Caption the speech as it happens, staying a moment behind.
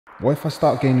What if I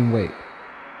start gaining weight?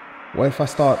 What if I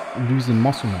start losing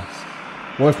muscle mass?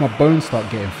 What if my bones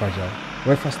start getting fragile?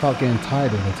 What if I start getting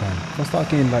tired all the time? If I start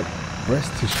getting like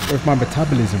breast tissue? What if my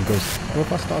metabolism goes? What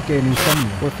if I start getting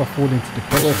insomnia? What if I fall into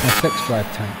depression? What if my sex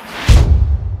drive tanks?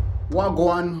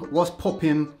 Wagwan, what's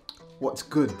popping? What's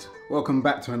good? Welcome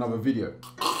back to another video.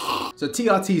 So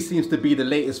TRT seems to be the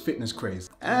latest fitness craze.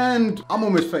 And I'm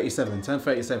almost 37, turn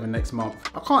 37 next month.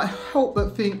 I can't help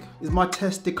but think, is my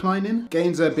test declining?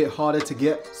 Gains are a bit harder to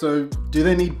get, so do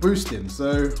they need boosting?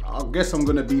 So I guess I'm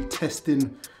gonna be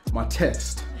testing my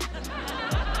test.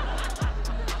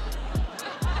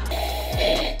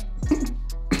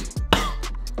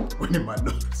 In my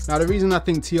nose. Now the reason I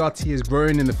think TRT is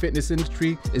growing in the fitness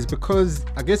industry is because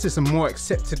I guess it's a more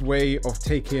accepted way of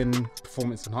taking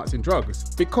performance enhancing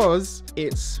drugs, because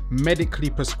it's medically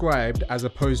prescribed as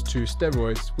opposed to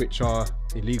steroids, which are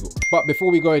illegal. But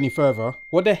before we go any further,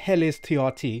 what the hell is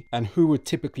TRT and who would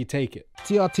typically take it?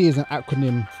 TRT is an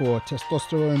acronym for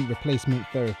testosterone replacement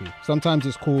therapy. Sometimes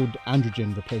it's called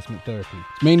androgen replacement therapy.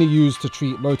 It's mainly used to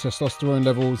treat low testosterone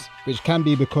levels, which can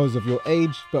be because of your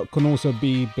age, but can also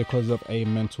be because of a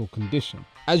mental condition.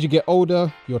 As you get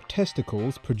older, your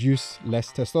testicles produce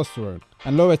less testosterone.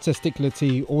 And lower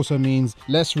testicularity also means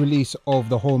less release of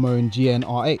the hormone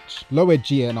GnRH. Lower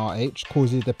GnRH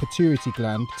causes the pituitary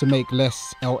gland to make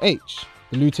less LH,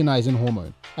 the luteinizing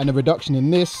hormone. And a reduction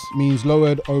in this means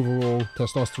lowered overall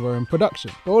testosterone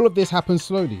production. But all of this happens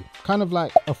slowly, kind of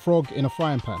like a frog in a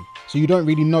frying pan. So you don't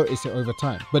really notice it over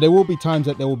time. But there will be times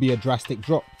that there will be a drastic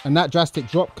drop. And that drastic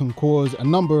drop can cause a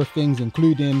number of things,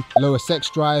 including lower sex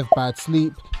drive, bad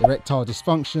sleep, erectile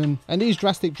dysfunction. And these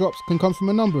drastic drops can come from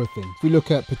a number of things. If we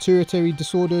look at pituitary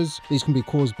disorders, these can be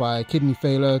caused by kidney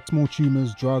failure, small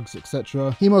tumors, drugs,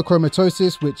 etc.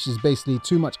 Hemochromatosis, which is basically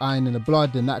too much iron in the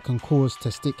blood, and that can cause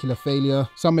testicular failure.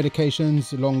 Some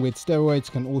medications, along with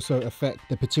steroids, can also affect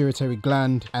the pituitary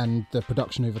gland and the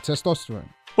production of testosterone.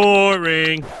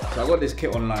 Boring. So I got this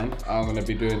kit online. I'm gonna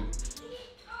be doing.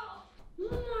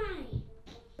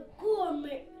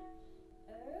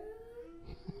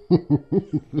 We've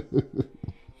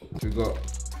got a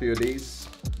few of these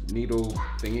needle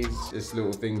thingies. This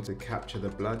little thing to capture the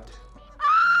blood,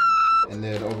 and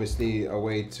then obviously a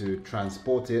way to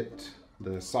transport it,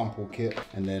 the sample kit,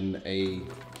 and then a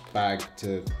bag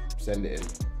to send it in.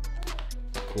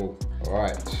 Cool. All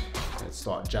right, let's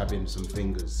start jabbing some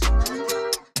fingers.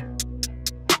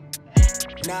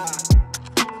 Nah.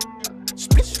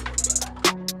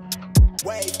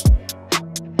 Wait.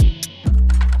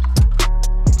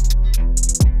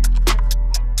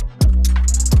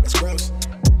 It's gross.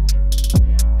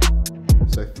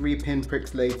 So 3 pin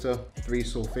pricks later, 3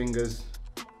 sore fingers,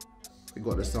 we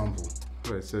got the sample.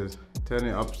 Where it says turn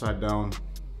it upside down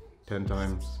 10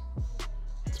 times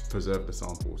to preserve the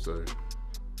sample. So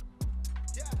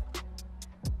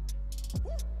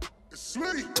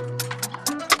sweet.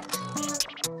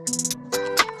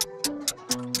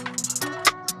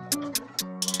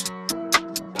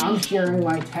 I'm sharing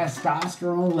my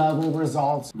testosterone level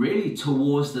results. Really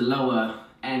towards the lower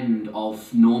end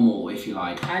of normal, if you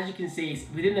like. As you can see, it's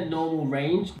within the normal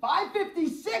range.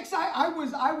 556, I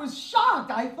was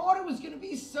shocked. I thought it was gonna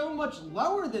be so much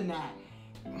lower than that.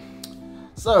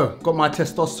 So, got my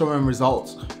testosterone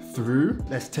results through.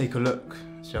 Let's take a look,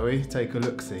 shall we? Take a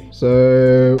look-see.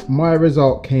 So my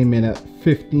result came in at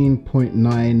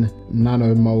 15.9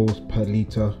 nanomoles per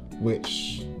liter,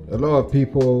 which a lot of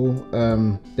people,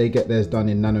 they get theirs done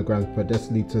in nanograms per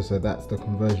deciliter, so that's the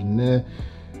conversion there.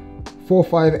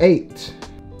 458.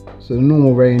 So the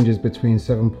normal range is between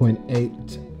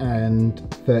 7.8 and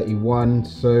 31,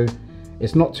 so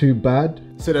it's not too bad.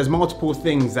 So there's multiple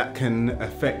things that can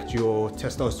affect your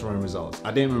testosterone results.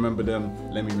 I didn't remember them,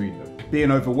 let me read them.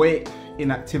 Being overweight,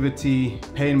 inactivity,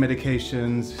 pain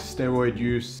medications, steroid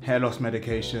use, hair loss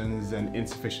medications, and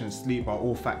insufficient sleep are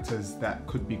all factors that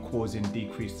could be causing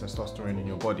decreased testosterone in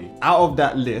your body. Out of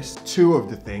that list, 2 of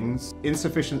the things,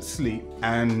 insufficient sleep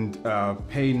and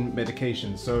pain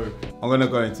medication. So I'm gonna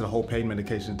go into the whole pain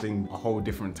medication thing a whole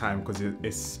different time, because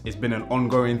it's been an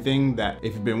ongoing thing that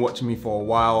if you've been watching me for a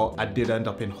while, I did end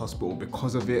up in hospital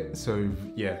because of it. So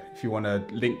yeah, if you wanna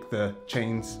link the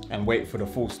chains and wait for the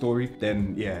full story,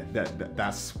 then yeah,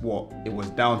 that's what it was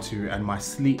down to. And my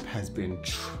sleep has been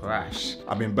trash.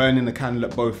 I've been burning the candle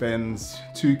at both ends,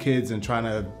 2 kids, and trying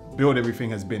to build everything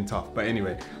has been tough. But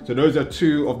anyway, so those are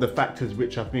 2 of the factors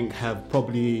which I think have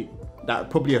probably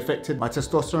affected my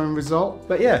testosterone result.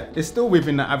 But yeah, it's still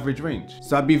within the average range.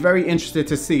 So I'd be very interested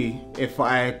to see if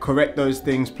I correct those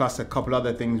things plus a couple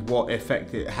other things, what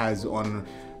effect it has on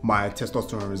my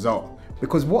testosterone result.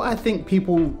 Because what I think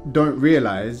people don't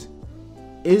realize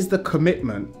is the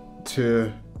commitment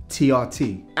to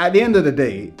TRT. At the end of the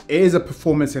day, it is a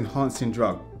performance enhancing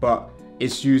drug, but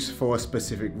it's used for a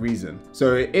specific reason.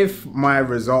 So if my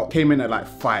result came in at like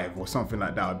 5 or something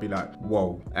like that, I'd be like,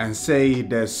 whoa. And say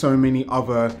there's so many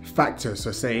other factors.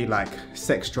 So say like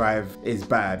sex drive is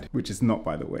bad, which is not,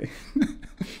 by the way.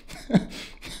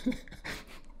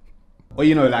 Or,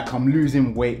 you know, like I'm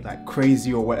losing weight like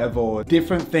crazy or whatever, or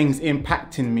different things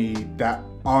impacting me that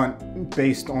aren't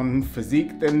based on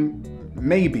physique, then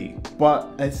maybe. But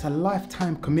it's a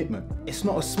lifetime commitment. It's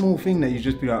not a small thing that you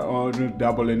just be like, oh, just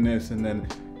dabble in this and then,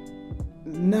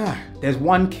 nah. There's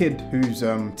one kid whose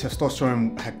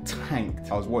testosterone had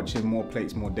tanked. I was watching More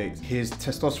Plates, More Dates. His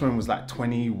testosterone was like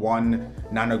 21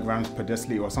 nanograms per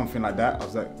deciliter or something like that. I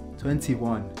was like,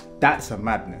 21? That's a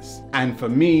madness. And for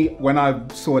me, when I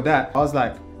saw that, I was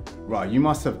like, right, you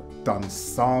must have done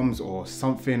Psalms or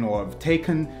something, or have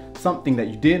taken something that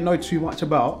you didn't know too much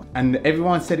about, and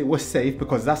everyone said it was safe,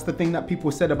 because that's the thing that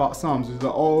people said about Psalms, is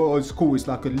like, oh, it's cool, it's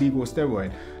like a legal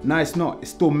steroid. No, it's not.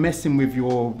 It's still messing with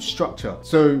your structure.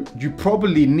 So you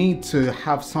probably need to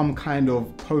have some kind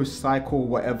of post-cycle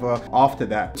whatever after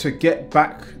that to get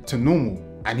back to normal.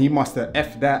 And he must have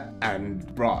effed that, and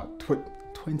bruh,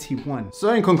 21.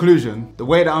 So in conclusion, the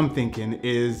way that I'm thinking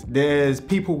is there's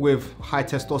people with high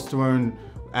testosterone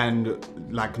and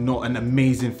like not an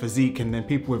amazing physique, and then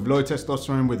people with low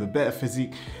testosterone with a better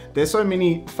physique. There's so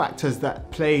many factors that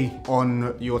play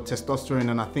on your testosterone,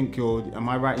 and I think am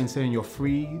I right in saying you're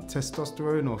free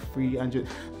testosterone or free androgen?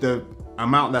 The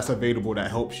amount that's available that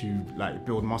helps you like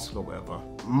build muscle or whatever.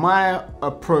 My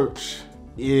approach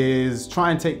is try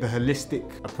and take the holistic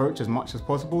approach as much as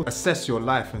possible. Assess your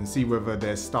life and see whether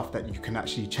there's stuff that you can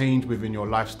actually change within your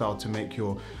lifestyle to make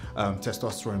your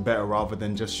testosterone better, rather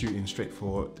than just shooting straight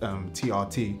for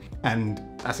TRT. And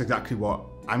that's exactly what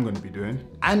I'm going to be doing.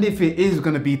 And if it is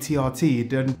going to be TRT,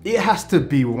 then it has to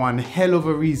be one hell of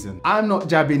a reason. I'm not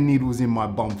jabbing needles in my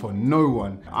bum for no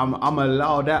one. I'm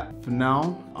allowed that for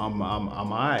now. I'm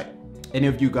alright. Any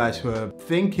of you guys who are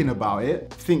thinking about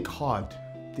it, think hard.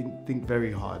 Think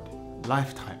very hard.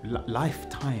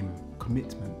 Lifetime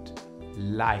commitment.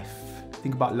 Life.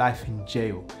 Think about life in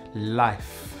jail.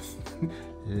 Life.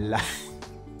 Life.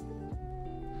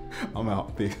 I'm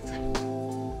out. Peace.